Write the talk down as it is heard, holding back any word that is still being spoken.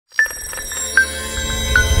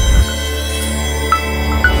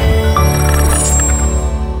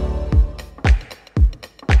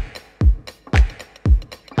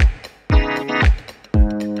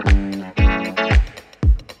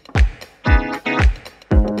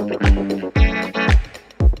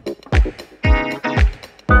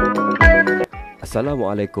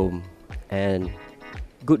Assalamualaikum and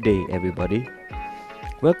good day everybody.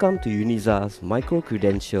 Welcome to Uniza's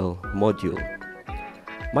Micro-Credential Module.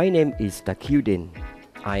 My name is Taqiyuddin.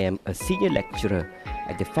 I am a senior lecturer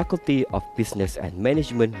at the Faculty of Business and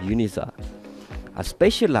Management Uniza. I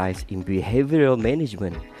specialize in behavioral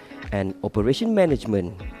management, and operation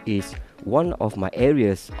management is one of my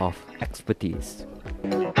areas of expertise.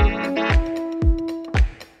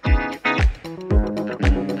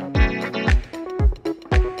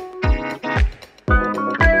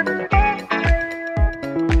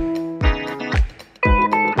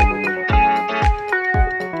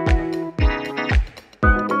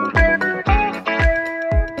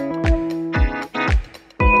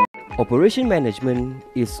 Operation management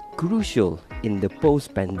is crucial in the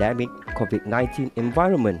post-pandemic COVID-19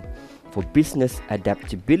 environment for business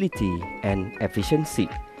adaptability and efficiency,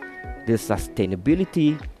 the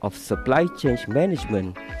sustainability of supply chain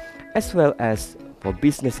management, as well as for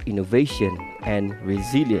business innovation and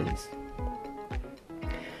resilience.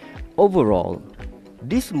 Overall,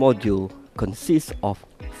 this module consists of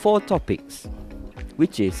 4 topics,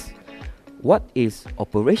 which is: what is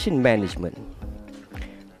operation management?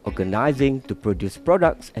 Organizing to produce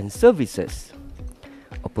products and services,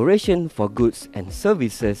 operation for goods and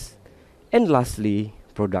services, and lastly,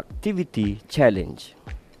 productivity challenge.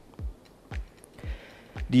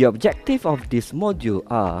 The objective of this module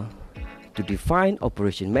are to define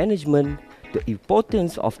operation management, the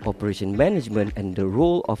importance of operation management and the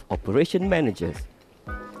role of operation managers.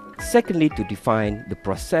 Secondly, to define the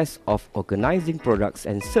process of organizing products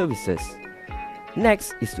and services.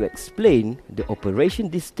 Next is to explain the operation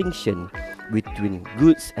distinction between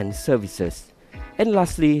goods and services. And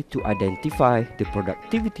lastly, to identify the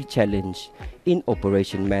productivity challenge in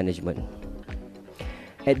operation management.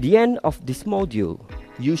 At the end of this module,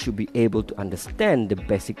 you should be able to understand the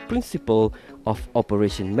basic principle of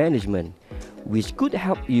operation management, which could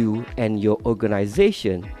help you and your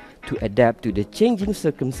organization to adapt to the changing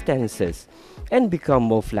circumstances and become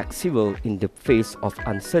more flexible in the face of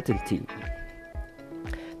uncertainty.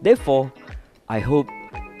 Therefore, I hope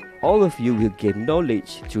all of you will gain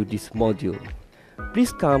knowledge through this module.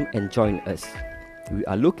 Please come and join us. We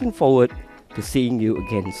are looking forward to seeing you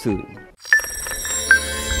again soon.